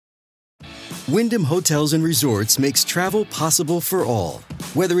Wyndham Hotels and Resorts makes travel possible for all.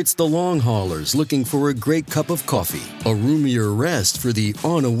 Whether it's the long haulers looking for a great cup of coffee, a roomier rest for the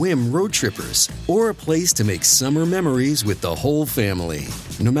on-a-whim road trippers, or a place to make summer memories with the whole family.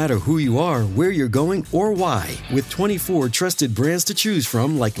 No matter who you are, where you're going, or why, with 24 trusted brands to choose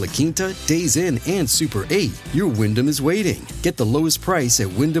from like La Quinta, Days Inn, and Super 8, your Wyndham is waiting. Get the lowest price at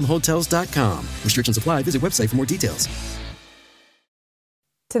WyndhamHotels.com. Restrictions apply. Visit website for more details.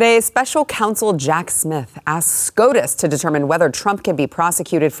 Today, special counsel Jack Smith asks SCOTUS to determine whether Trump can be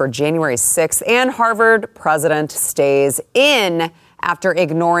prosecuted for January 6th, and Harvard president stays in after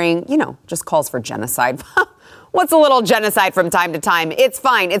ignoring, just calls for genocide. What's a little genocide from time to time? It's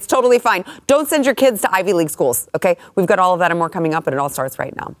fine. It's totally fine. Don't send your kids to Ivy League schools, okay? We've got all of that and more coming up, but it all starts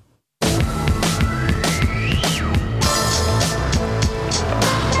right now.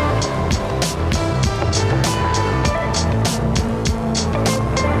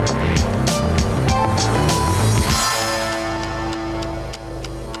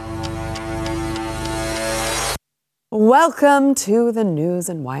 Welcome to the news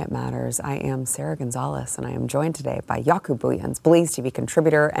and why it matters. I am Sarah Gonzalez, and I am joined today by Jaco Booyens, Blaze TV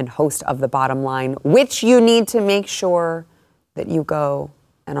contributor and host of The Bottom Line, which you need to make sure that you go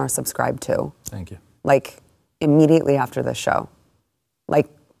and are subscribed to. Thank you. Immediately after this show.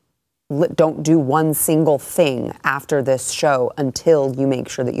 Don't do one single thing after this show until you make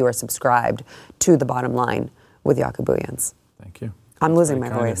sure that you are subscribed to The Bottom Line with Jaco Booyens. Thank you. I'm losing my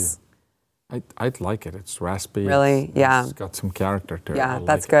voice. I'd like it. It's raspy. Really? Yeah. It's got some character to it. Yeah,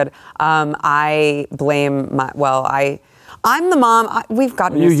 that's good. I blame I'm the mom. We've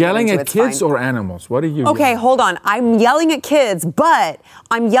gotten Are you used to yelling it, at kids or animals? What are you Okay, yelling? hold on. I'm yelling at kids, but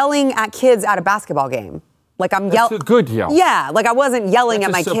I'm yelling at kids at a basketball game. That's a good yell. Yeah, I wasn't yelling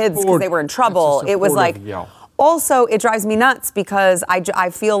at my kids because they were in trouble. It was yell. Also, it drives me nuts because I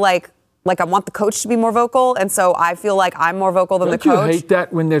feel like I want the coach to be more vocal, and so I feel like I'm more vocal than the coach. Don't you hate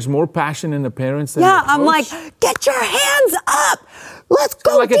that when there's more passion in the parents than the coach? I'm like, get your hands up! Let's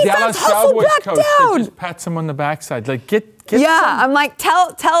go, like defense, a Dallas hustle Cowboys back coach down! that just pats him on the backside. Get I'm like,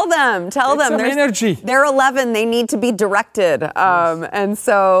 tell them. Get some energy. They're 11. They need to be directed. And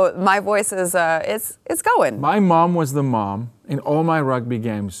so my voice is, it's going. My mom was the mom in all my rugby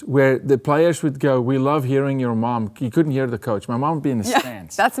games where the players would go, we love hearing your mom. You couldn't hear the coach. My mom would be in the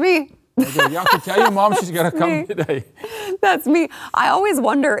stands. That's me. You can tell your mom she's got to come today. That's me. I always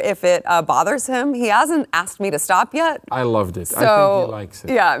wonder if it bothers him. He hasn't asked me to stop yet. I loved it. So, I think he likes it.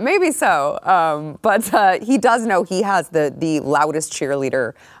 Yeah, maybe so. But he does know he has the loudest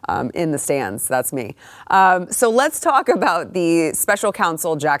cheerleader in the stands. That's me. So let's talk about the special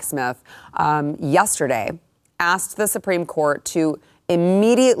counsel, Jack Smith, yesterday asked the Supreme Court to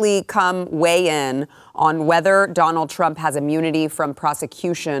immediately come weigh in on whether Donald Trump has immunity from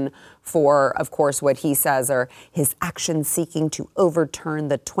prosecution for, of course, what he says are his actions seeking to overturn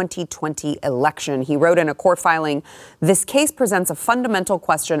the 2020 election. He wrote in a court filing, "This case presents a fundamental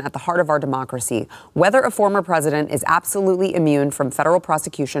question at the heart of our democracy, whether a former president is absolutely immune from federal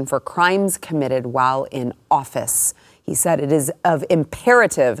prosecution for crimes committed while in office." He said it is of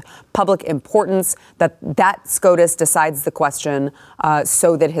imperative public importance that SCOTUS decides the question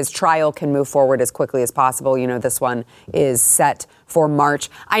so that his trial can move forward as quickly as possible. This one is set for March.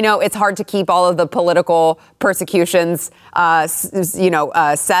 I know it's hard to keep all of the political persecutions,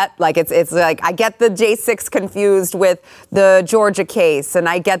 set. It's like I get the J6 confused with the Georgia case, and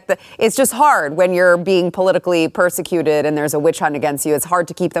it's just hard when you're being politically persecuted and there's a witch hunt against you. It's hard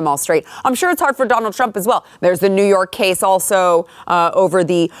to keep them all straight. I'm sure it's hard for Donald Trump as well. There's the New York case also over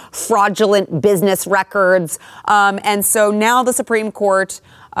the fraudulent business records, and so now the Supreme Court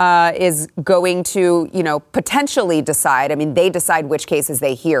is going to, potentially decide. I mean, they decide which cases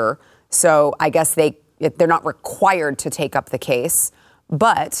they hear. So I guess they're not required to take up the case,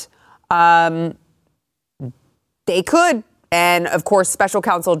 but they could. And of course, special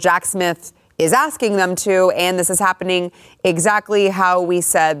counsel Jack Smith is asking them to, and this is happening exactly how we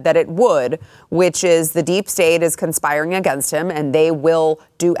said that it would, which is the deep state is conspiring against him, and they will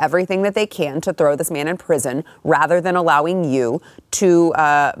do everything that they can to throw this man in prison rather than allowing you to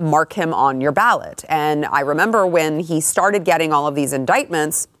mark him on your ballot. And I remember when he started getting all of these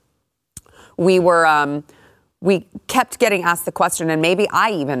indictments, we kept getting asked the question, and maybe I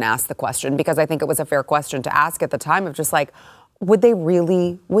even asked the question because I think it was a fair question to ask at the time of just like, would they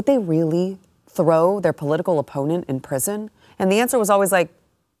really throw their political opponent in prison? And the answer was always like,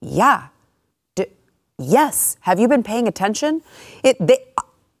 yeah. Yes. Have you been paying attention?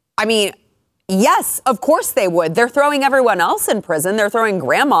 Yes, of course they would. They're throwing everyone else in prison. They're throwing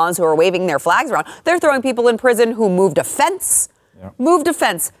grandmas who are waving their flags around. They're throwing people in prison who moved a fence Yeah. Move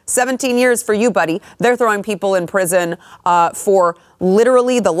defense, 17 years for you, buddy. They're throwing people in prison for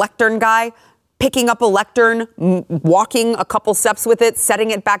literally the lectern guy picking up a lectern, walking a couple steps with it,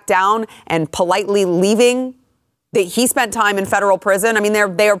 setting it back down, and politely leaving. He spent time in federal prison. I mean,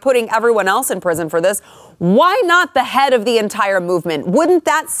 they are putting everyone else in prison for this. Why not the head of the entire movement? Wouldn't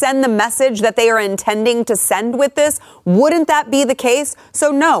that send the message that they are intending to send with this? Wouldn't that be the case?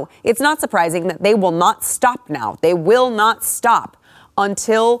 So no, it's not surprising that they will not stop now. They will not stop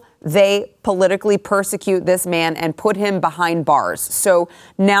until they politically persecute this man and put him behind bars. So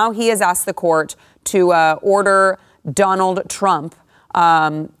now he has asked the court to order Donald Trump.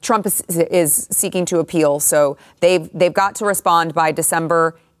 Trump is seeking to appeal, so they've got to respond by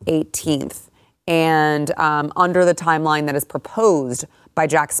December 18th. And under the timeline that is proposed by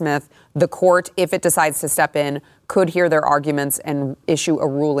Jack Smith, the court, if it decides to step in, could hear their arguments and issue a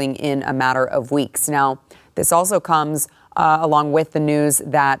ruling in a matter of weeks. Now, this also comes along with the news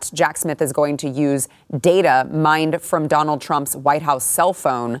that Jack Smith is going to use data mined from Donald Trump's White House cell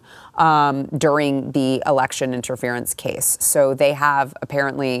phone during the election interference case. So they have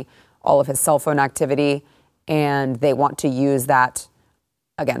apparently all of his cell phone activity, and they want to use that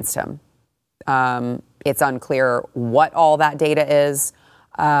against him. It's unclear what all that data is,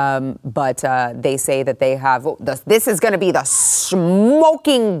 but they say that they have, this is going to be the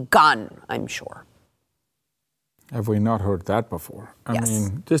smoking gun, I'm sure. Have we not heard that before? I Yes.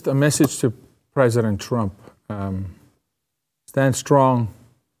 mean, just a message to President Trump. Stand strong.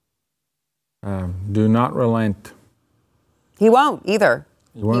 Do not relent. He won't either.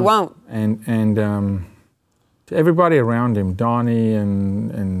 He won't. And to everybody around him, Donnie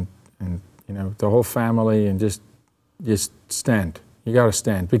and you know, the whole family, and just stand. You got to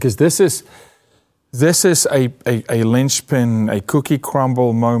stand, because this is a linchpin, a cookie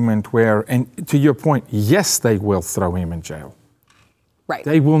crumble moment where, and to your point, yes, they will throw him in jail. Right.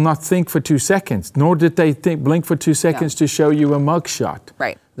 They will not think for 2 seconds, nor did they blink for 2 seconds to show you a mugshot.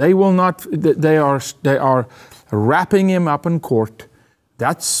 Right. They will not. They are wrapping him up in court.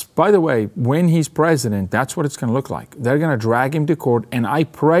 That's, by the way, when he's president, that's what it's going to look like. They're going to drag him to court, and I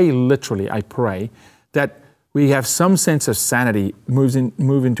pray, literally, that we have some sense of sanity move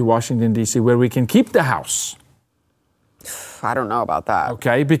into Washington, D.C., where we can keep the House. I don't know about that.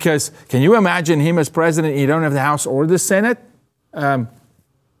 Okay, because can you imagine him as president, you don't have the House or the Senate?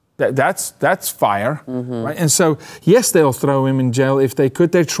 That's fire, right? And so, yes, they'll throw him in jail if they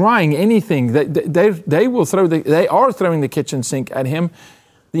could. They're trying anything. They will throw. They are throwing the kitchen sink at him.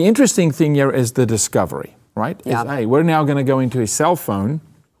 The interesting thing here is the discovery, right? Yeah. Hey, we're now going to go into his cell phone.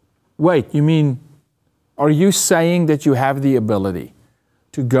 Wait, you mean? Are you saying that you have the ability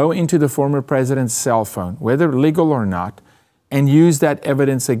to go into the former president's cell phone, whether legal or not, and use that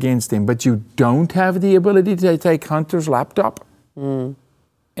evidence against him, but you don't have the ability to take Hunter's laptop and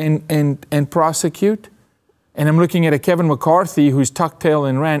prosecute? And I'm looking at a Kevin McCarthy who's tucked tail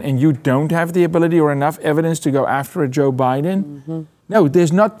and ran, and you don't have the ability or enough evidence to go after a Joe Biden? No,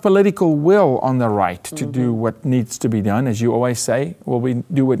 there's not political will on the right to do what needs to be done. As you always say, will we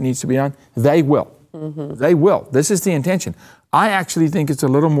do what needs to be done? They will. They will. This is the intention. I actually think it's a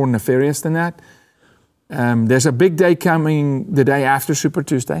little more nefarious than that. There's a big day coming the day after Super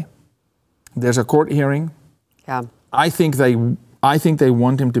Tuesday. There's a court hearing. Yeah. I think they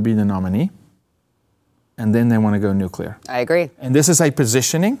want him to be the nominee, and then they want to go nuclear. I agree. And this is a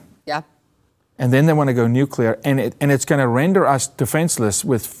positioning. Yeah. And then they want to go nuclear, and it's going to render us defenseless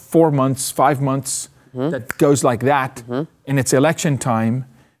with 4 months, 5 months that goes like that, and it's election time,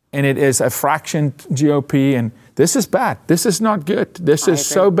 and it is a fractioned GOP, and this is bad. This is not good. This is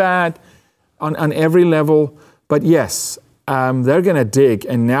so bad on every level. But yes, they're going to dig,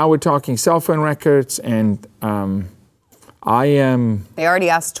 and now we're talking cell phone records, and They already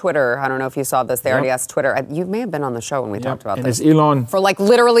asked Twitter. I don't know if you saw this. They already asked Twitter. You may have been on the show when we talked about this. And it's Elon. For like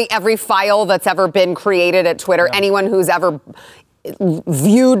literally every file that's ever been created at Twitter, anyone who's ever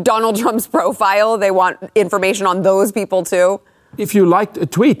viewed Donald Trump's profile, they want information on those people too. If you liked a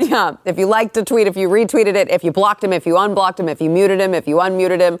tweet. Yeah, if you liked a tweet, if you retweeted it, if you blocked him, if you unblocked him, if you muted him, if you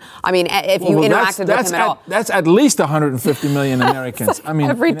unmuted him. I mean, if you interacted with him at all. That's at least 150 million Americans. I mean,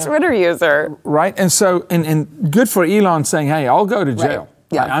 every Twitter user. Right, and so, and good for Elon saying, hey, I'll go to jail.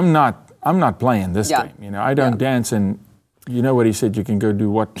 Right. Yeah. I'm not playing this game. You know, I don't dance, and you know what he said, you can go do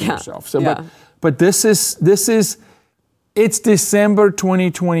what to yourself. So, but this is, it's December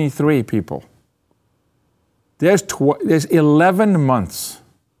 2023, people. There's 11 months.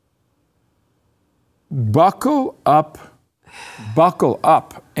 Buckle up.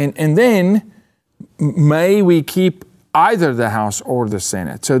 And then may we keep either the House or the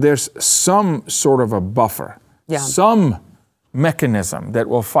Senate. So there's some sort of a buffer. Yeah. Some mechanism that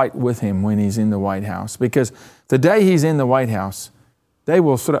will fight with him when he's in the White House. Because the day he's in the White House,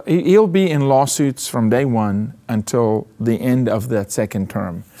 he'll be in lawsuits from day one until the end of that second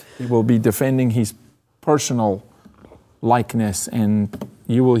term. He will be defending his personal likeness, and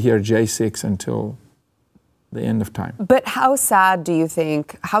you will hear J6 until the end of time. But how sad do you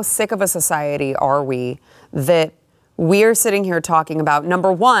think, how sick of a society are we that we're sitting here talking about,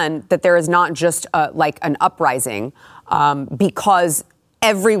 number one, that there is not just like an uprising because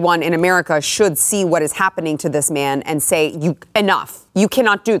everyone in America should see what is happening to this man and say, enough, you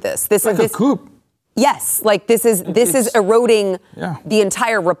cannot do this. This like is a coup. Yes, like this is eroding the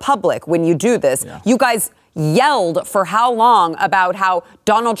entire republic when you do this. Yeah. You guys yelled for how long about how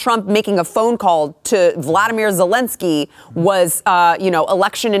Donald Trump making a phone call to Vladimir Zelensky was,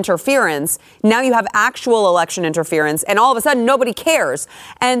 election interference. Now you have actual election interference, and all of a sudden nobody cares.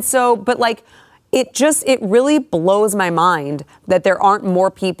 And so, but like, it really blows my mind that there aren't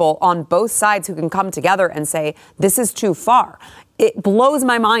more people on both sides who can come together and say, this is too far. It blows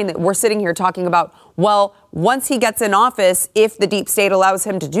my mind that we're sitting here talking about, well, once he gets in office, if the deep state allows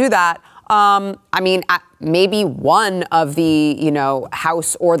him to do that, maybe one of the,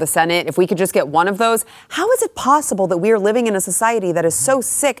 House or the Senate, if we could just get one of those. How is it possible that we are living in a society that is so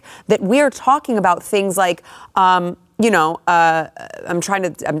sick that we are talking about things like, I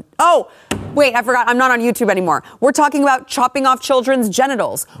forgot, I'm not on YouTube anymore. We're talking about chopping off children's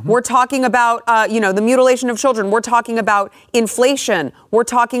genitals. Mm-hmm. We're talking about, the mutilation of children. We're talking about inflation. We're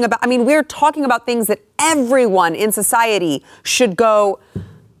talking about things that everyone in society should go,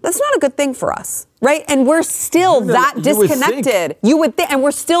 that's not a good thing for us, right? And we're still disconnected. You would think, and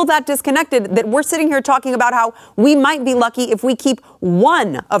we're still that disconnected that we're sitting here talking about how we might be lucky if we keep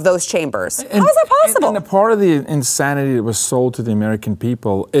one of those chambers. How is that possible? And a part of the insanity that was sold to the American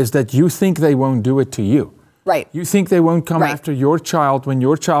people is that you think they won't do it to you. Right. You think they won't come after your child when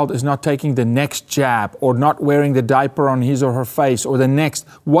your child is not taking the next jab or not wearing the diaper on his or her face or the next,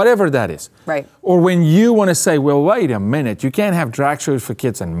 whatever that is. Right. Or when you want to say, well, wait a minute, you can't have drag shows for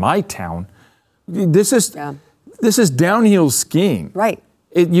kids in my town. This is downhill skiing. Right.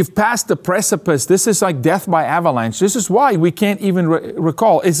 You've passed the precipice. This is like death by avalanche. This is why we can't even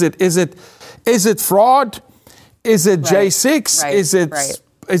recall. Is it fraud? Is it J6? Right.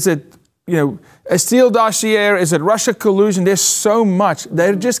 Is it a Steele dossier? Is it Russia collusion? There's so much.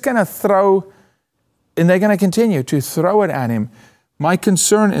 They're just going to throw, and they're going to continue to throw it at him. My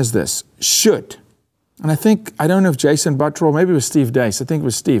concern is this, and I don't know if Jason Buttrell, maybe it was Steve Dace, I think it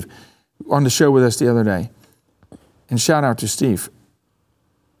was Steve, on the show with us the other day. And shout out to Steve.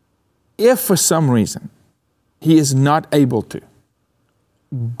 If for some reason he is not able to,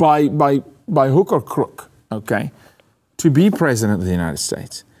 by hook or crook, to be president of the United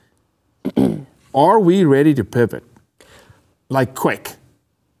States, are we ready to pivot? Like quick?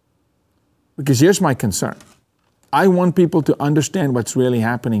 Because here's my concern. I want people to understand what's really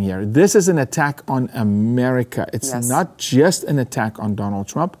happening here. This is an attack on America. It's not just an attack on Donald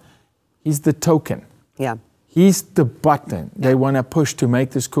Trump. He's the token. Yeah. He's the button they want to push to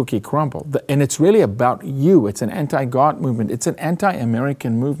make this cookie crumble. And it's really about you. It's an anti-God movement. It's an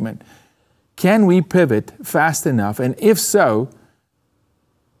anti-American movement. Can we pivot fast enough? And if so,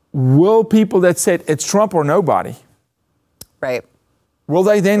 will people that said it's Trump or nobody, right? Will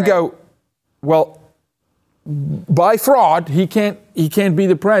they then go, well, by fraud he can't be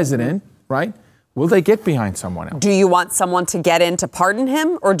the president, right? Will they get behind someone else? Do you want someone to get in to pardon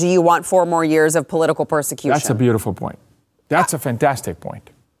him, or do you want 4 more years of political persecution? That's a beautiful point. That's a fantastic point.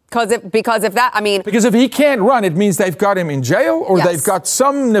 Because if he can't run, it means they've got him in jail, or they've got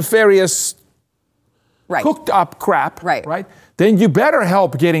some nefarious cooked up crap, right? Then you better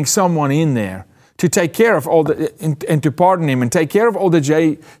help getting someone in there to take care of all the, and to pardon him and take care of all the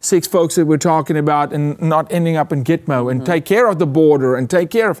J6 folks that we're talking about and not ending up in Gitmo and take care of the border and take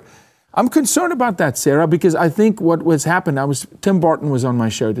care of, I'm concerned about that, Sarah, because I think what was happened, Tim Barton was on my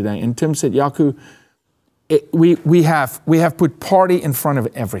show today and Tim said, Jaco, we have put party in front of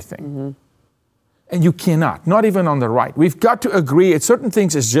everything. Mm-hmm. And you cannot, not even on the right. We've got to agree at certain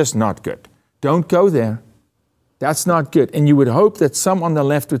things is just not good. Don't go there. That's not good. And you would hope that some on the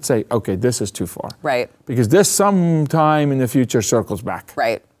left would say, okay, this is too far. Right. Because this sometime in the future circles back.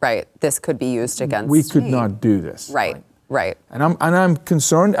 Right. This could be used against me. We could not do this. Right. And I'm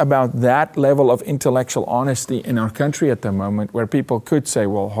concerned about that level of intellectual honesty in our country at the moment where people could say,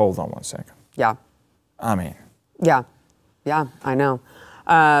 well, hold on one second. Yeah. I mean. Yeah, I know.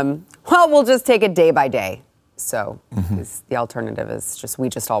 Well, we'll just take it day by day. So the alternative is we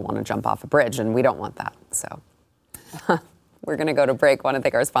just all want to jump off a bridge, and we don't want that. So we're going to go to break. Want to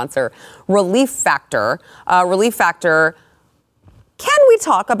thank our sponsor, Relief Factor. Relief Factor can we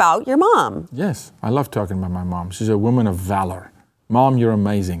talk about your mom? Yes, I love talking about my mom. She's a woman of valor. Mom, you're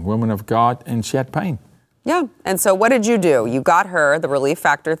amazing. Woman of God, and she had pain. Yeah, and so what did you do? You got her the Relief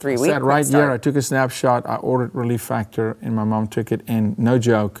Factor 3-week Sat right start. here. I took a snapshot. I ordered Relief Factor, and my mom took it. And no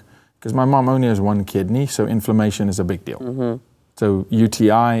joke, because my mom only has one kidney, so inflammation is a big deal. Mm-hmm. So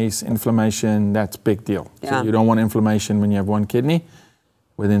UTIs, inflammation, that's big deal. Yeah. So you don't want inflammation when you have one kidney.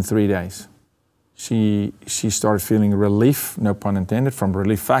 Within 3 days, she started feeling relief, no pun intended, from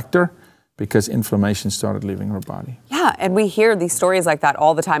Relief Factor, because inflammation started leaving her body. Yeah, and we hear these stories like that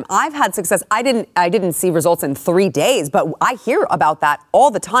all the time. I've had success. I didn't see results in 3 days, but I hear about that all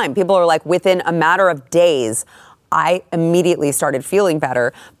the time. People are like, within a matter of days, I immediately started feeling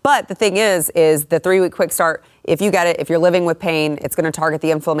better. But the thing is the 3-week quick start, if you get it, if you're living with pain, it's going to target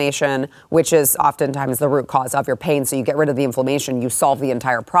the inflammation, which is oftentimes the root cause of your pain. So you get rid of the inflammation, you solve the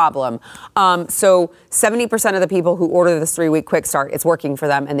entire problem. So 70% of the people who order this 3-week quick start, it's working for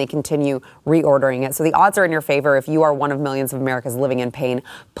them, and they continue reordering it. So the odds are in your favor. If you are one of millions of Americans living in pain,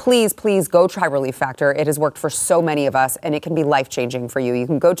 please, please go try Relief Factor. It has worked for so many of us, and it can be life-changing for you. You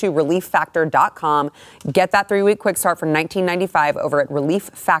can go to relieffactor.com, get that 3-week quick start for $19.95 over at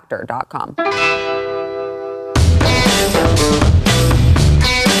relieffactor.com.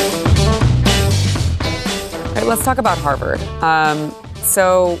 All right, let's talk about Harvard.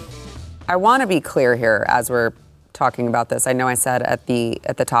 So I want to be clear here as we're talking about this. I know I said at the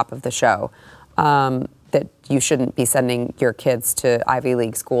top of the show that you shouldn't be sending your kids to Ivy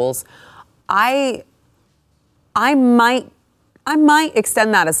League schools. I might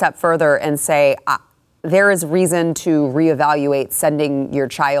extend that a step further and say there is reason to reevaluate sending your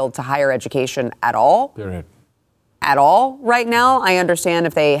child to higher education at all. Period. At all right now. I understand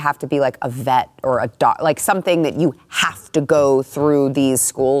if they have to be like a vet or a like something that you have to go through these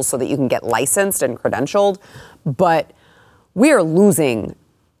schools so that you can get licensed and credentialed. But we are losing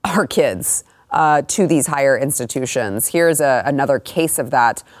our kids to these higher institutions. Here's another case of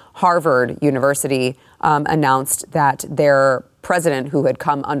that. Harvard University announced that their president, who had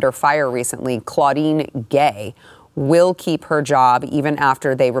come under fire recently, Claudine Gay, will keep her job even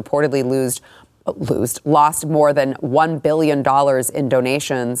after they reportedly lost more than $1 billion in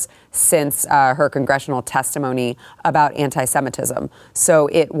donations since her congressional testimony about anti-Semitism. So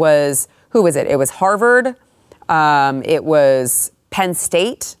it was, who was it? It was Harvard, it was Penn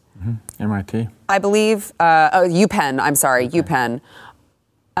State. Mm-hmm. MIT. I believe, UPenn, I'm sorry, okay. UPenn,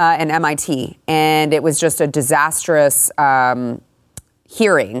 and MIT. And it was just a disastrous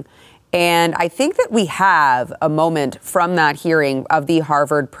hearing. And I think that we have a moment from that hearing of the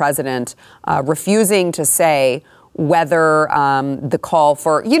Harvard president refusing to say whether the call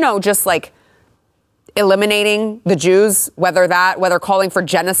for, just like eliminating the Jews, whether calling for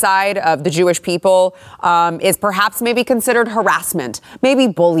genocide of the Jewish people is perhaps maybe considered harassment, maybe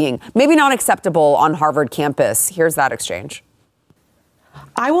bullying, maybe not acceptable on Harvard campus. Here's that exchange.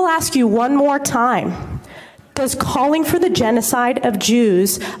 I will ask you one more time. Does calling for the genocide of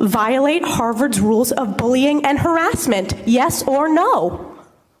Jews violate Harvard's rules of bullying and harassment? Yes or no?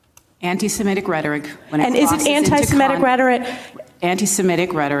 Anti-Semitic rhetoric. And is it anti-Semitic rhetoric?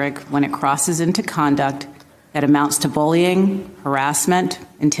 Anti-Semitic rhetoric when it crosses into conduct that amounts to bullying, harassment,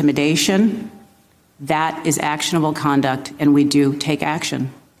 intimidation, that is actionable conduct, and we do take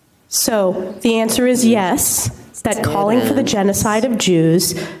action. So the answer is yes, that calling for the genocide of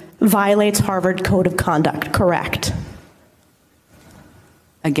Jews violates Harvard Code of Conduct, correct?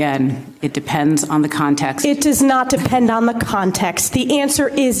 Again, it depends on the context. It does not depend on the context. The answer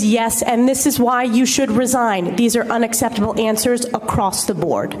is yes, and this is why you should resign. These are unacceptable answers across the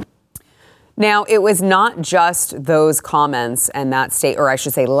board. Now, it was not just those comments and that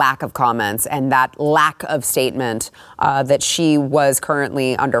lack of comments and that lack of statement that she was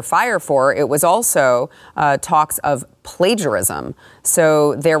currently under fire for. It was also talks of plagiarism.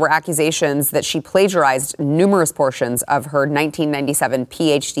 So there were accusations that she plagiarized numerous portions of her 1997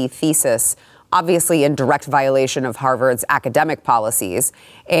 PhD thesis, obviously in direct violation of Harvard's academic policies.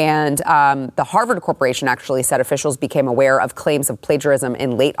 And the Harvard Corporation actually said officials became aware of claims of plagiarism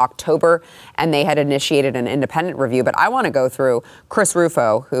in late October, and they had initiated an independent review. But I want to go through Chris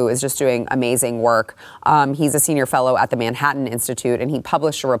Rufo, who is just doing amazing work. He's a senior fellow at the Manhattan Institute, and he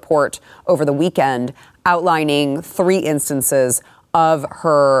published a report over the weekend outlining 3 instances of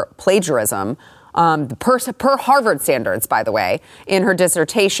her plagiarism. Per Harvard standards, by the way, in her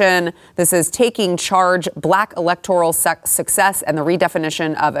dissertation. This is Taking Charge, Black Electoral Success and the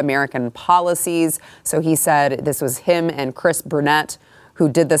Redefinition of American Policies. So he said this was him and Chris Brunette who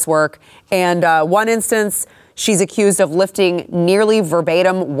did this work. And one instance, She's accused of lifting nearly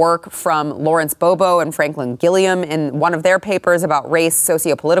verbatim work from Lawrence Bobo and Franklin Gilliam in one of their papers about race,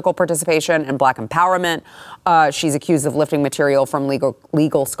 sociopolitical participation, and black empowerment. She's accused of lifting material from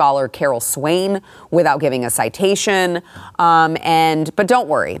legal scholar Carol Swain without giving a citation. But don't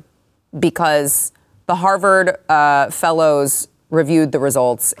worry, because the Harvard fellows reviewed the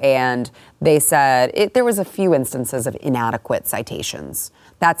results and they said there was a few instances of inadequate citations.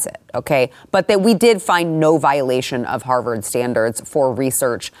 That's it, okay? But that we did find no violation of Harvard standards for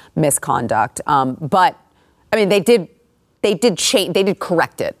research misconduct. But I mean, they did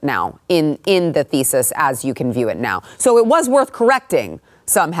correct it now in the thesis as you can view it now. So it was worth correcting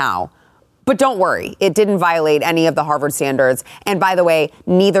somehow. But don't worry, it didn't violate any of the Harvard standards. And by the way,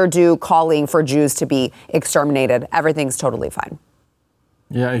 neither do calling for Jews to be exterminated. Everything's totally fine.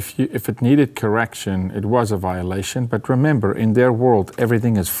 Yeah, if it needed correction, it was a violation. But remember, in their world,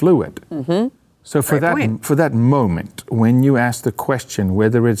 everything is fluid. Mm-hmm. So for that moment, when you ask the question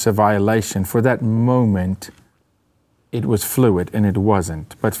whether it's a violation, for that moment, it was fluid and it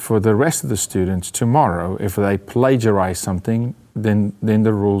wasn't. But for the rest of the students, tomorrow, if they plagiarize something, then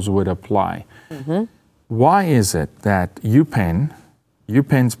the rules would apply. Mm-hmm. Why is it that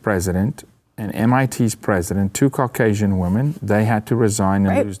UPenn's president, and MIT's president, two Caucasian women, they had to resign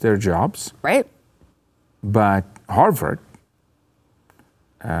and lose their jobs. Right. But Harvard,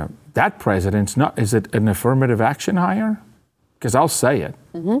 that president's not, is it an affirmative action hire? Because I'll say it.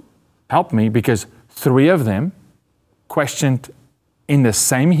 Mm-hmm. Help me, because 3 of them questioned in the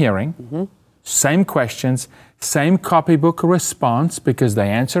same hearing, same questions, same copybook response, because they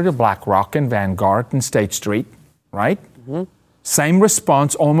answered to BlackRock and Vanguard and State Street, right? Mm-hmm. Same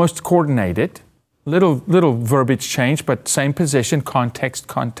response, almost coordinated. Little verbiage change, but same position, context,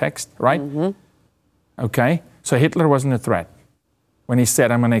 right? Mm-hmm. Okay? So Hitler wasn't a threat when he said,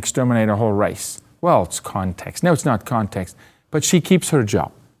 I'm going to exterminate a whole race. Well, it's context. No, it's not context. But she keeps her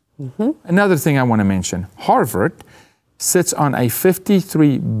job. Mm-hmm. Another thing I want to mention, Harvard sits on a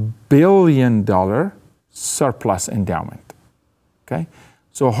 $53 billion surplus endowment. Okay?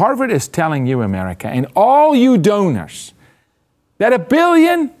 So Harvard is telling you, America, and all you donors, that $1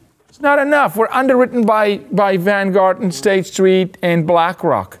 billion is not enough. We're underwritten by Vanguard and State Street and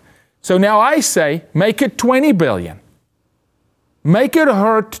BlackRock. So now I say, make it $20 billion. Make it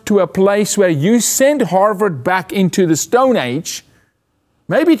hurt to a place where you send Harvard back into the Stone Age,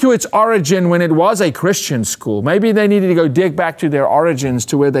 maybe to its origin when it was a Christian school. Maybe they needed to go dig back to their origins,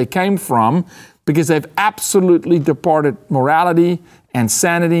 to where they came from, because they've absolutely departed morality and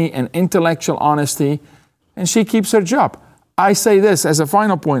sanity and intellectual honesty, and she keeps her job. I say this as a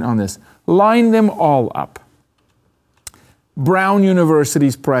final point on this. Line them all up. Brown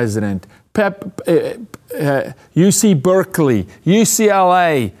University's president, UC Berkeley,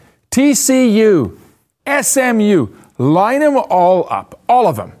 UCLA, TCU, SMU. Line them all up, all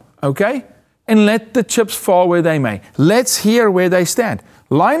of them, okay? And let the chips fall where they may. Let's hear where they stand.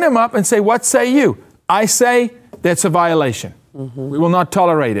 Line them up and say, what say you? I say that's a violation. Mm-hmm. We will not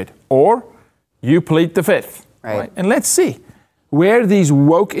tolerate it. Or you plead the fifth. Right? And let's see where these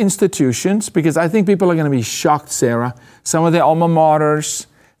woke institutions, because I think people are going to be shocked, Sarah, some of the alma maters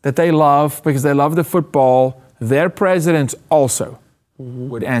that they love because they love the football, their presidents also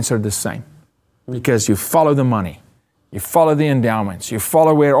would answer the same. Because you follow the money, you follow the endowments, you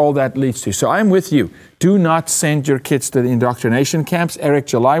follow where all that leads to. So I'm with you. Do not send your kids to the indoctrination camps. Eric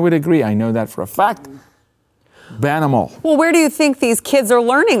July would agree. I know that for a fact. Ban them all. Well, where do you think these kids are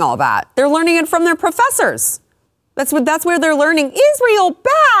learning all that? They're learning it from their professors. That's where they're learning Israel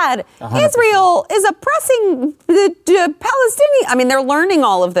bad. 100%. Israel is oppressing the Palestinians. I mean, they're learning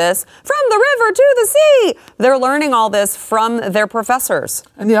all of this from the river to the sea. They're learning all this from their professors.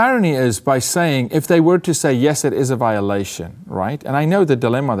 And the irony is, by saying, if they were to say, yes, it is a violation, right? And I know the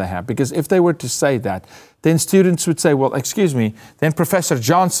dilemma they have, because if they were to say that, then students would say, well, excuse me, then Professor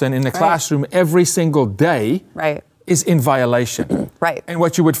Johnson in the classroom every single day is in violation. Right. And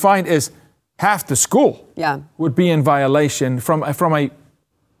what you would find is, half the school would be in violation from a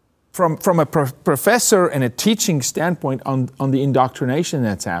professor and a teaching standpoint on the indoctrination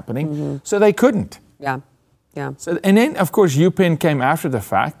that's happening. Mm-hmm. So they couldn't. Yeah. So, and then, of course, UPenn came after the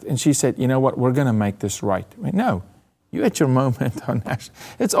fact, and she said, you know what, we're going to make this right. I mean, no, you had your moment on national.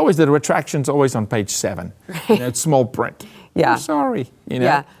 It's always, the retraction's always on page 7. Right. You know, it's small print. Yeah. I'm sorry. You know?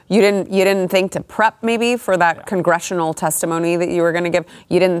 Yeah. You didn't think to prep maybe for that congressional testimony that you were going to give?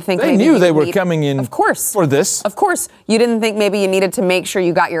 You didn't think they knew they were coming in for this. Of course. You didn't think maybe you needed to make sure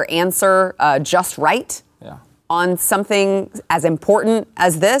you got your answer just right on something as important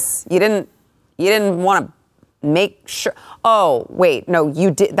as this? You didn't want to make sure. Oh, wait. No,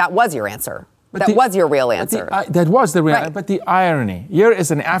 you did. That was your answer. That was your real answer. That was the real Right. answer. But the irony, here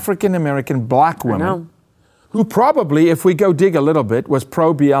is an African-American black woman who probably, if we go dig a little bit, was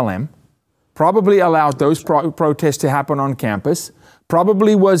pro-BLM, probably allowed those protests to happen on campus,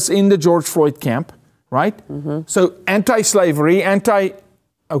 probably was in the George Floyd camp, right? So anti-slavery,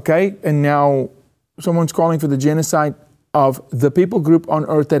 okay, and now someone's calling for the genocide of the people group on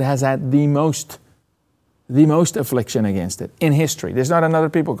earth that has had the most affliction against it in history. There's not another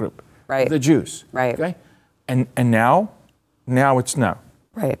people group. Right. The Jews. Right. Okay? And now it's no.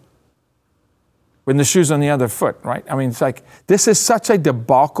 Right. When the shoe's on the other foot, right? I mean, it's like, this is such a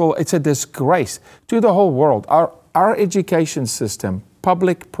debacle. It's a disgrace to the whole world. Our education system,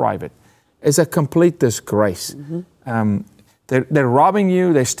 public, private, is a complete disgrace. They're robbing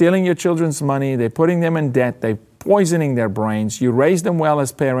you. They're stealing your children's money. They're putting them in debt. They're poisoning their brains. You raise them well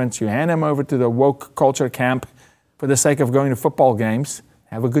as parents. You hand them over to the woke culture camp for the sake of going to football games,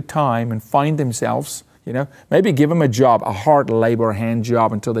 have a good time, and find themselves, maybe give them a job, a hard labor hand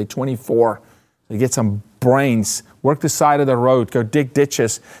job until they're 24. They get some brains, work the side of the road, go dig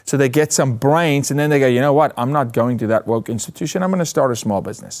ditches, so they get some brains, and then they go, you know what, I'm not going to that woke institution. I'm going to start a small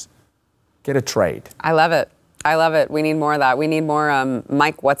business. Get a trade. I love it. I love it. We need more of that. We need more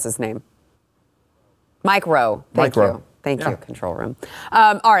Mike, what's his name? Mike Rowe. Thank you. Thank you, Control Room.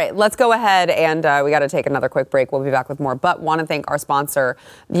 All right, let's go ahead, and we got to take another quick break. We'll be back with more, but want to thank our sponsor.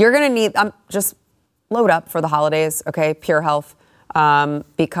 You're going to need, just load up for the holidays, okay? Pure Health,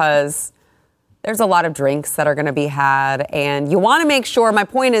 because there's a lot of drinks that are going to be had, and you want to make sure, my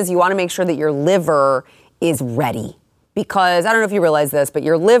point is you want to make sure that your liver is ready. Because I don't know if you realize this, but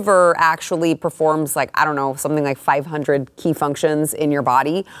your liver actually performs something like 500 key functions in your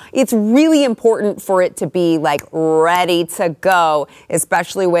body. It's really important for it to be ready to go,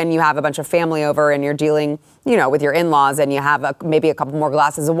 especially when you have a bunch of family over and you're dealing, with your in-laws and you have maybe a couple more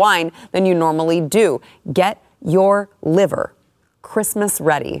glasses of wine than you normally do. Get your liver Christmas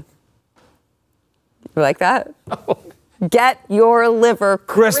ready. You like that? Get your liver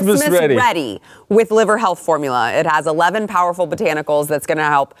Christmas ready with Liver Health Formula. It has 11 powerful botanicals that's going to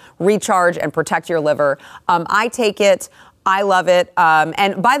help recharge and protect your liver. I take it. I love it.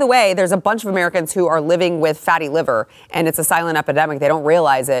 And by the way, there's a bunch of Americans who are living with fatty liver, and it's a silent epidemic. They don't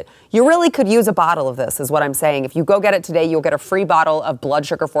realize it. You really could use a bottle of this, is what I'm saying. If you go get it today, you'll get a free bottle of blood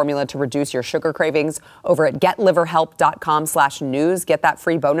sugar formula to reduce your sugar cravings over at getliverhelp.com/news. Get that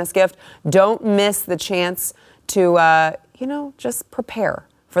free bonus gift. Don't miss the chance to, just prepare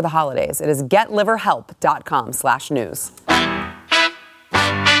for the holidays. It is getliverhelp.com/news.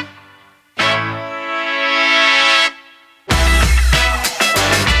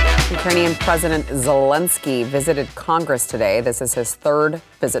 Ukrainian President Zelensky visited Congress today. This is his third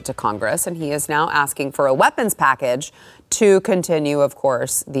visit to Congress, and he is now asking for a weapons package to continue, of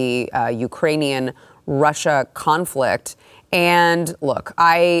course, the Ukrainian-Russia conflict. And look,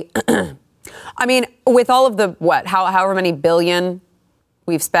 I mean, with all of the, however many billion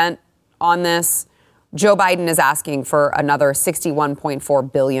we've spent on this, Joe Biden is asking for another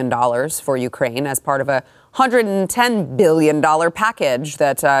 $61.4 billion for Ukraine as part of a $110 billion package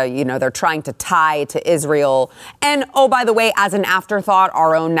that, they're trying to tie to Israel. And, oh, by the way, as an afterthought,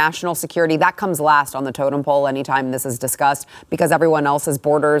 our own national security, that comes last on the totem pole anytime this is discussed because everyone else's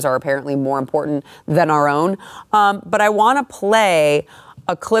borders are apparently more important than our own. But I want to play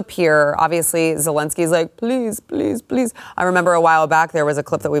a clip here. Obviously, Zelensky's like, please, please, please. I remember a while back there was a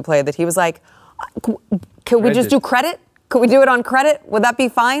clip that we played that he was like, can we just do credit? Could we do it on credit? Would that be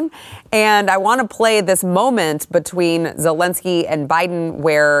fine? And I want to play this moment between Zelensky and Biden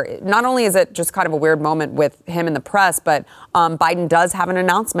where not only is it just kind of a weird moment with him in the press, but Biden does have an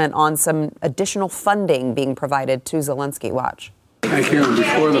announcement on some additional funding being provided to Zelensky. Watch. Thank you.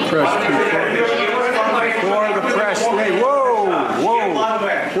 Before the press, hey,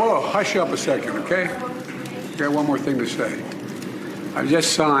 whoa, hush up a second, okay? I got one more thing to say. I've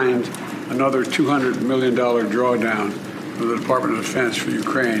just signed another $200 million drawdown from the Department of Defense for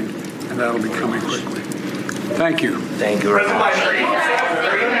Ukraine, and that'll be coming quickly. Thank you. Thank you. Okay.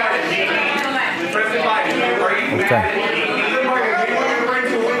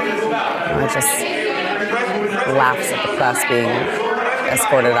 I just laughs at the press being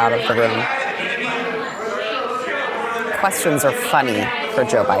escorted out of the room. Questions are funny for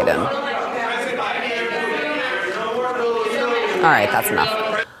Joe Biden. All right, that's enough.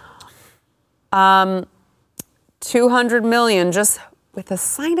 200 million just with the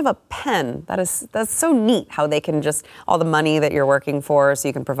sign of a pen. That's so neat how they can just all the money that you're working for so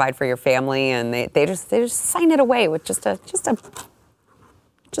you can provide for your family, and they just sign it away with just a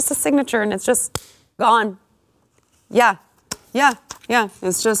signature, and it's just gone. Yeah.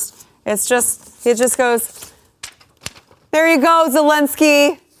 It's just It just goes, there you go,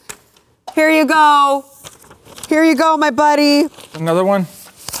 Zelensky. Here you go. Here you go, my buddy. Another one.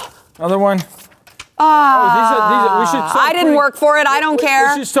 I didn't work for it. I don't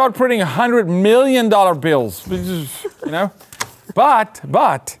care. We should start printing $100 million bills. You know?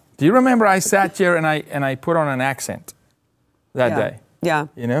 But, do you remember I sat here and I put on an accent that day? Yeah.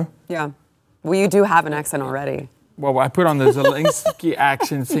 You know? Yeah. Well, you do have an accent already. Well, I put on the Zelensky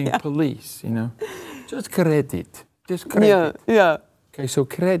accent saying police, you know? Just credit. Yeah. Okay, so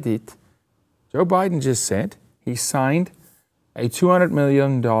credit. Joe Biden just said he signed a $200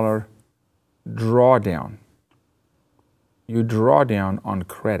 million drawdown. You draw down on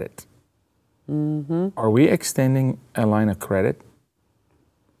credit. Mm-hmm. Are we extending a line of credit?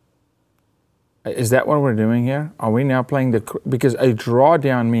 Is that what we're doing here? Are we now playing because a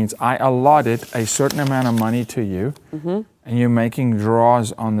drawdown means I allotted a certain amount of money to you, and you're making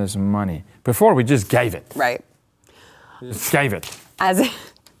draws on this money. Before we just gave it. Right. Just gave it.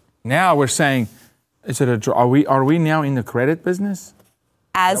 Now we're saying, is it a draw? Are we now in the credit business?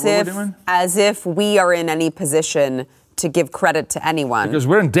 As if we are in any position to give credit to anyone. Because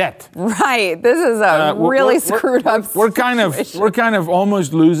we're in debt. Right. This is a really screwed up we're kind of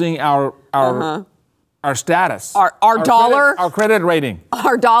almost losing our status. Our dollar. Our credit rating.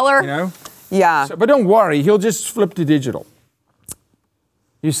 Our dollar. You know? Yeah. But don't worry, he'll just flip to digital.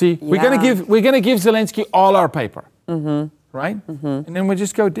 You see? Yeah. We're gonna give Zelensky all our paper. Mm-hmm. Right? Mm-hmm. And then we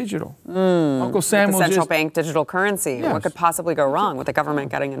just go digital. Uncle Sam will central bank digital currency. Yes. What could possibly go wrong with the government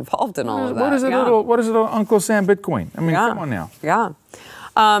getting involved in all of that? What is it, Uncle Sam Bitcoin? I mean, come on now. Yeah.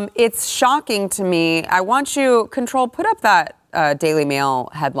 It's shocking to me. I want you, Control, put up that Daily Mail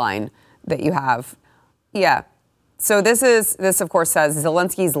headline that you have. Yeah. So this of course says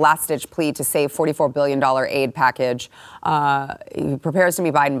Zelensky's last-ditch plea to save $44 billion aid package. He prepares to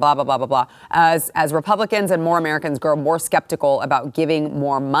meet Biden, blah, blah, blah, blah, blah. As Republicans and more Americans grow more skeptical about giving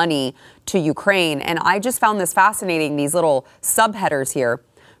more money to Ukraine. And I just found this fascinating, these little subheaders here.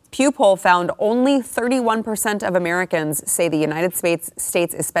 Pew poll found only 31% of Americans say the United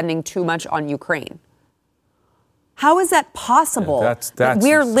States is spending too much on Ukraine. How is that possible? That's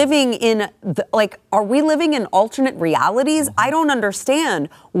we're living in, are we living in alternate realities? Mm-hmm. I don't understand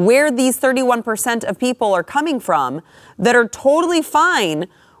where these 31% of people are coming from that are totally fine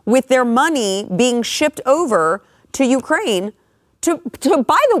with their money being shipped over to Ukraine to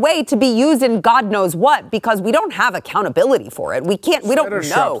by the way, to be used in God knows what, because we don't have accountability for it. We don't know.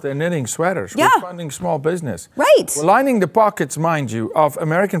 Shops, they're knitting sweaters. Yeah. We're funding small business. Right. We're lining the pockets, mind you, of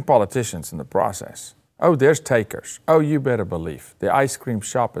American politicians in the process. Oh, there's takers. Oh, you better believe. The ice cream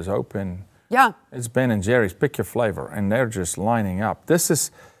shop is open. Yeah. It's Ben & Jerry's, pick your flavor. And they're just lining up. This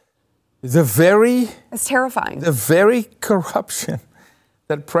is it's terrifying. The very corruption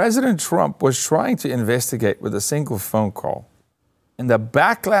that President Trump was trying to investigate with a single phone call. And the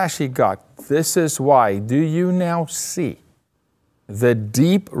backlash he got, this is why. Do you now see the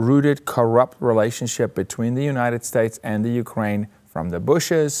deep-rooted corrupt relationship between the United States and the Ukraine from the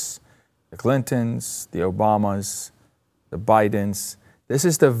Bushes, the Clintons, the Obamas, the Bidens? This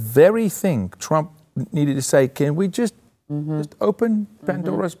is the very thing Trump needed to say, can we just open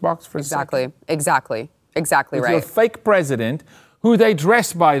Pandora's box for a second? Exactly With right. your fake president, who they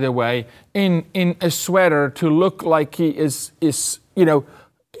dress, by the way, in a sweater to look like he is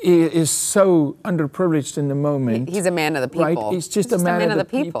so underprivileged in the moment. He's a man of the people. Right? He's just a man of the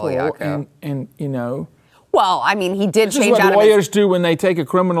people. And you know. Well, I mean, he did change out of This is what lawyers do when they take a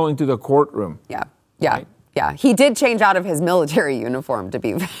criminal into the courtroom. Yeah. Right? Yeah. He did change out of his military uniform, to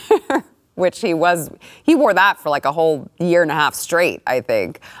be fair, which he wore that for like a whole year and a half straight, I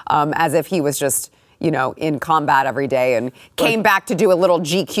think, as if he was just, in combat every day and came back to do a little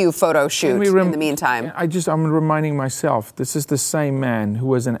GQ photo shoot in the meantime. I'm reminding myself, this is the same man who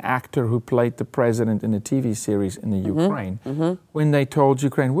was an actor who played the president in a TV series in the Ukraine. Mm-hmm. When they told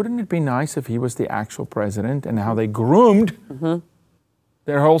Ukraine, wouldn't it be nice if he was the actual president, and how they groomed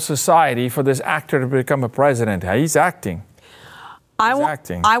their whole society for this actor to become a president. He's acting. I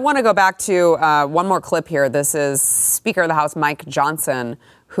want to go back to one more clip here. This is Speaker of the House Mike Johnson,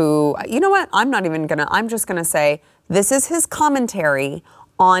 who, you know what? I'm just going to say this is his commentary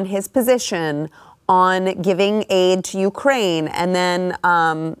on his position on giving aid to Ukraine. And then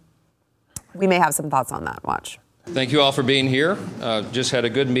we may have some thoughts on that. Watch. Thank you all for being here. Just had a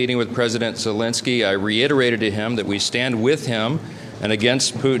good meeting with President Zelensky. I reiterated to him that we stand with him and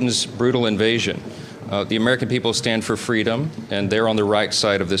against Putin's brutal invasion. The American people stand for freedom, and they're on the right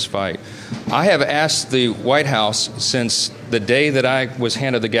side of this fight. I have asked the White House since the day that I was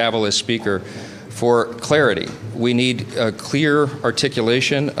handed the gavel as Speaker for clarity. We need a clear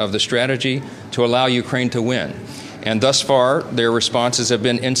articulation of the strategy to allow Ukraine to win. And thus far, their responses have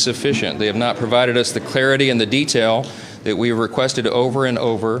been insufficient. They have not provided us the clarity and the detail that we have requested over and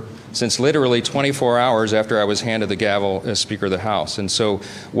over since literally 24 hours after I was handed the gavel as Speaker of the House. And so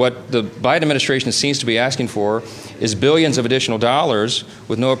what the Biden administration seems to be asking for is billions of additional dollars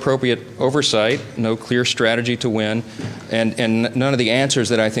with no appropriate oversight, no clear strategy to win, and none of the answers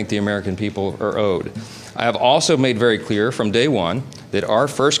that I think the American people are owed. I have also made very clear from day one that our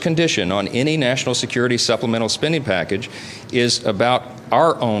first condition on any national security supplemental spending package is about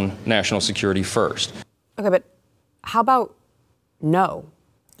our own national security first. Okay, but how about no?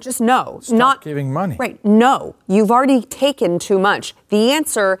 Just no. Stop giving money. Right. No. You've already taken too much. The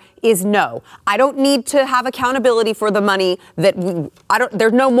answer is no. I don't need to have accountability for the money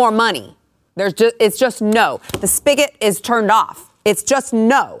there's no more money. It's just no. The spigot is turned off. It's just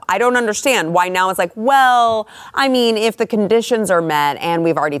no. I don't understand why now it's like, well, I mean, if the conditions are met and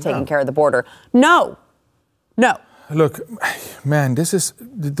we've already taken care of the border. No. No. Look, man, this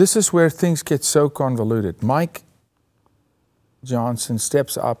is where things get so convoluted. Mike Johnson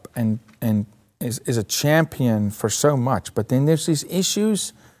steps up and is a champion for so much. But then there's these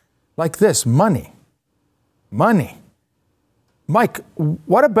issues like this, money. Mike,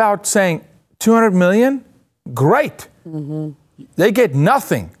 what about saying 200 million? Great. Mm-hmm. They get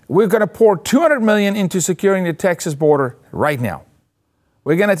nothing. We're going to pour 200 million into securing the Texas border right now.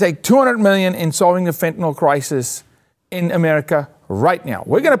 We're going to take 200 million in solving the fentanyl crisis in America right now.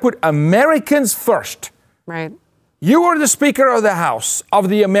 We're going to put Americans first. Right. You are the Speaker of the House of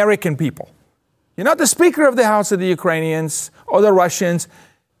the American people. You're not the Speaker of the House of the Ukrainians or the Russians.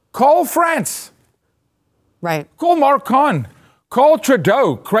 Call France. Right. Call Macron. Call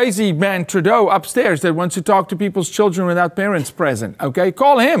Trudeau, crazy man Trudeau upstairs that wants to talk to people's children without parents present. Okay,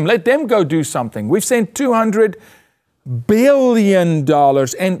 call him. Let them go do something. We've sent $200 billion.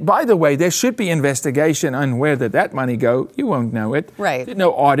 And by the way, there should be investigation on where did that money go. You won't know it. Right.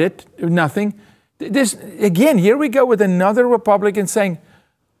 No audit, nothing. This, again, here we go with another Republican saying,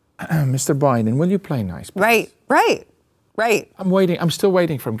 Mr. Biden, will you play nice, please? Right. I'm waiting. I'm still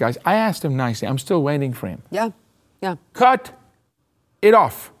waiting for him, guys. I asked him nicely. I'm still waiting for him. Yeah. Cut it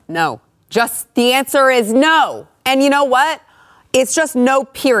off. No. Just the answer is no. And you know what? It's just no,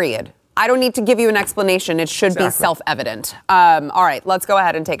 period. I don't need to give you an explanation. It should be self-evident. All right, let's go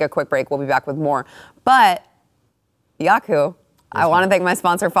ahead and take a quick break. We'll be back with more. But, Yaku, I want to thank my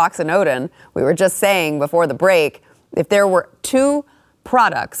sponsor, Fox & Odin. We were just saying before the break, if there were two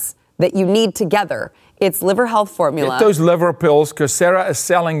products that you need together, it's liver health formula. Get those liver pills, because Sarah is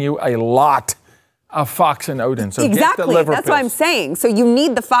selling you a lot of Fox and Odin. So exactly. Get the liver That's pills. what I'm saying. So you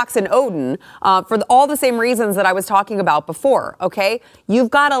need the Fox and Odin for all the same reasons that I was talking about before, okay? You've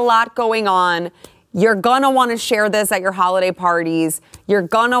got a lot going on. You're going to want to share this at your holiday parties. You're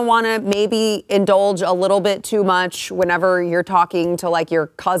going to want to maybe indulge a little bit too much whenever you're talking to like your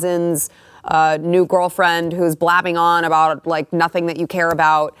cousin's new girlfriend who's blabbing on about like nothing that you care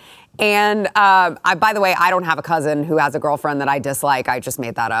about. And by the way, I don't have a cousin who has a girlfriend that I dislike. I just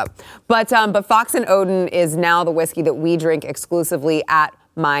made that up. But Fox and Odin is now the whiskey that we drink exclusively at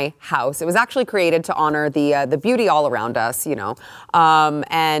my house. It was actually created to honor the beauty all around us, you know.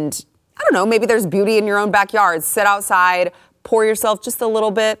 And I don't know, maybe there's beauty in your own backyard. Sit outside, pour yourself just a little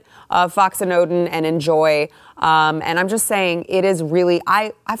bit of Fox and Odin and enjoy. And I'm just saying, it is really,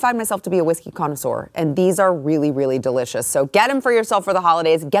 I find myself to be a whiskey connoisseur, and these are really, really delicious. So get them for yourself for the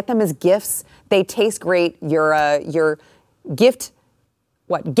holidays. Get them as gifts. They taste great. Your gift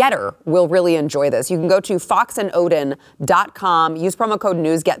getter will really enjoy this. You can go to foxandodin.com, use promo code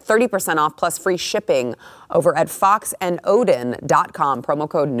NEWS, get 30% off plus free shipping over at foxandodin.com, promo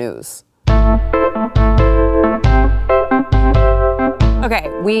code NEWS.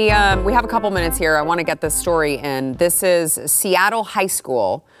 Okay, we have a couple minutes here. I want to get this story in. This is Seattle High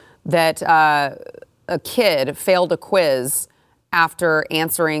School that a kid failed a quiz after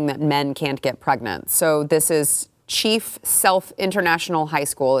answering that men can't get pregnant. So this is Chief Self International High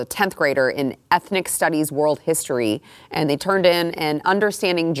School, a 10th grader in Ethnic Studies World History, and they turned in an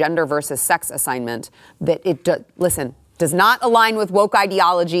Understanding Gender versus Sex assignment that does not align with woke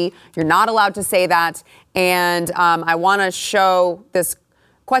ideology. You're not allowed to say that. And I want to show this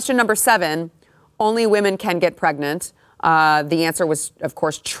question number 7. Only women can get pregnant. The answer was, of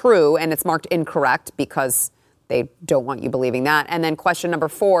course, true, and it's marked incorrect because they don't want you believing that. And then question number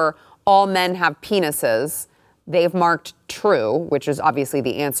 4, all men have penises. They've marked true, which is obviously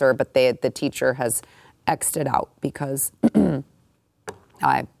the answer, but the teacher has X'd it out because nothing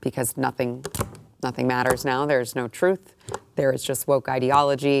matters now. There's no truth. there is just woke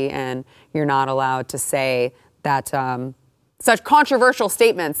ideology, and you're not allowed to say that such controversial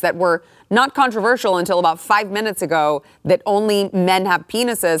statements that were not controversial until about 5 minutes ago, that only men have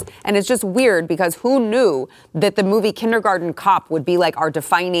penises. And it's just weird because who knew that the movie Kindergarten Cop would be like our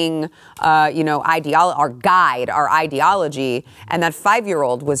defining, our guide, our ideology. And that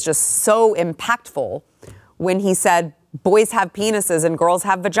 5-year-old was just so impactful when he said, boys have penises and girls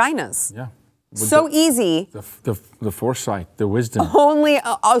have vaginas. Yeah. So easy. The foresight, the wisdom. Only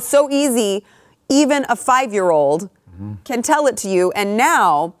so easy. Even a 5-year-old can tell it to you. And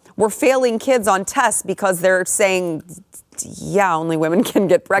now we're failing kids on tests because they're saying, yeah, only women can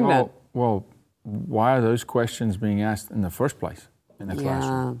get pregnant. Well, why are those questions being asked in the first place in the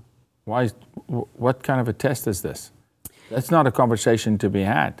classroom? What kind of a test is this? That's not a conversation to be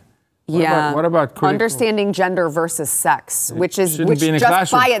had. What about critical? Understanding gender versus sex, which just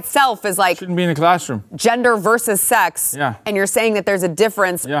classroom. by itself is like shouldn't be in a classroom. Gender versus sex, and you're saying that there's a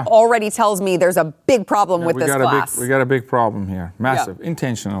difference. Already tells me there's a big problem with this class. We got a big problem here, massive,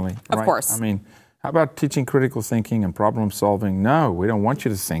 intentionally. Of course. I mean, how about teaching critical thinking and problem solving? No, we don't want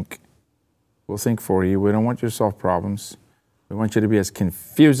you to think. We'll think for you. We don't want you to solve problems. We want you to be as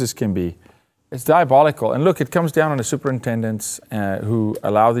confused as can be. It's diabolical. And look, it comes down on the superintendents who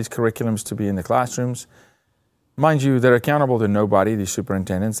allow these curriculums to be in the classrooms. Mind you, they're accountable to nobody, these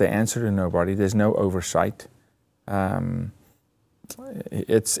superintendents. They answer to nobody. There's no oversight.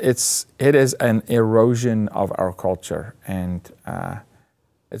 It is an erosion of our culture. And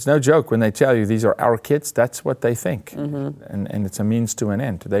it's no joke when they tell you these are our kids, that's what they think. And it's a means to an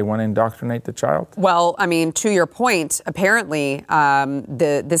end. Do they want to indoctrinate the child? Well, I mean, to your point, apparently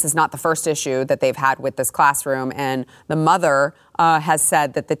this is not the first issue that they've had with this classroom. And the mother has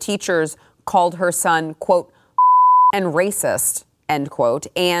said that the teachers called her son, quote, and racist, end quote,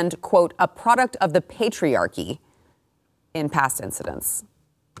 and, quote, a product of the patriarchy in past incidents.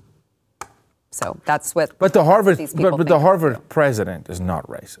 So that's what. But the Harvard president is not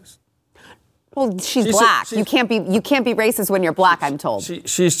racist. Well, she's black. You can't be racist when you're black, I'm told.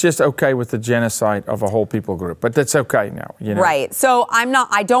 She's just okay with the genocide of a whole people group, but that's okay now. Right. So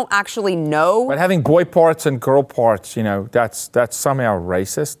I don't actually know. But having boy parts and girl parts, that's somehow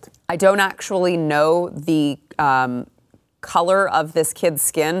racist. I don't actually know the color of this kid's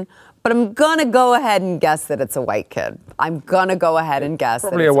skin, but I'm gonna go ahead and guess that it's a white kid.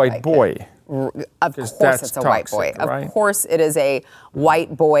 Probably a white boy. Of course it's a white boy. Right? Of course it is a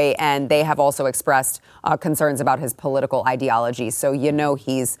white boy, and they have also expressed concerns about his political ideology. So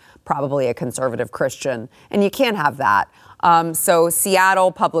he's probably a conservative Christian, and you can't have that. So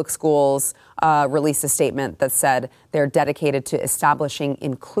Seattle Public Schools released a statement that said they're dedicated to establishing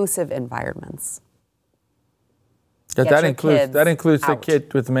inclusive environments. That includes the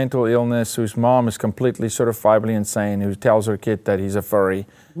kid with mental illness whose mom is completely certifiably insane, who tells her kid that he's a furry,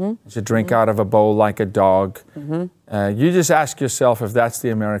 should drink out of a bowl like a dog. You just ask yourself if that's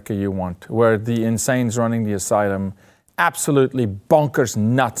the America you want, where the insanes running the asylum, absolutely bonkers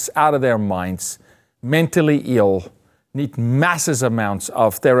nuts, out of their minds, mentally ill, need massive amounts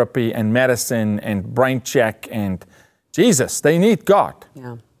of therapy and medicine and brain check and Jesus, they need God.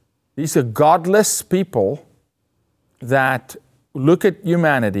 Yeah. These are godless people that look at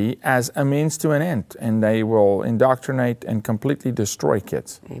humanity as a means to an end, and they will indoctrinate and completely destroy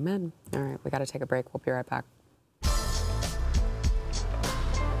kids. Amen. All right, we got to take a break. We'll be right back.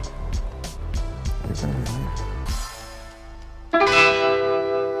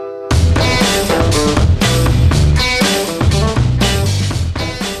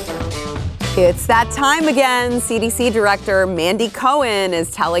 It's that time again. CDC Director Mandy Cohen is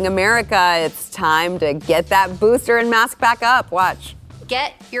telling America it's time to get that booster and mask back up. Watch.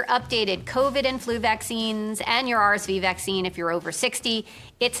 Get your updated COVID and flu vaccines and your RSV vaccine if you're over 60.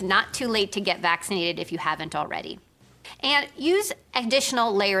 It's not too late to get vaccinated if you haven't already. And use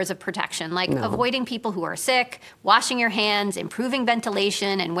additional layers of protection, like avoiding people who are sick, washing your hands, improving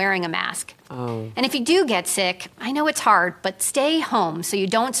ventilation, and wearing a mask. And if you do get sick, I know it's hard, but stay home so you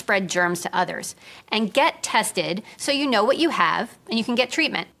don't spread germs to others. And get tested so you know what you have and you can get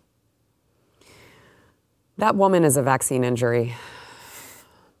treatment. That woman is a vaccine injury.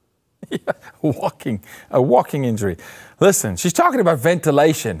 Yeah, a walking injury. Listen, she's talking about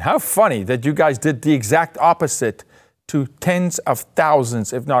ventilation. How funny that you guys did the exact opposite to tens of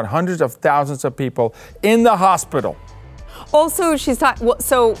thousands, if not hundreds of thousands of people in the hospital. Also, she's talking,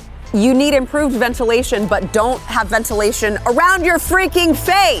 so you need improved ventilation, but don't have ventilation around your freaking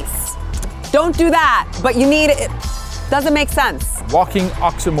face. Don't do that, but you need it. Doesn't make sense. Walking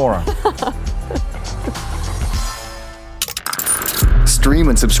oxymoron. Stream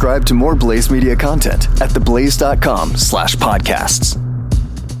and subscribe to more Blaze Media content at theblaze.com/podcasts.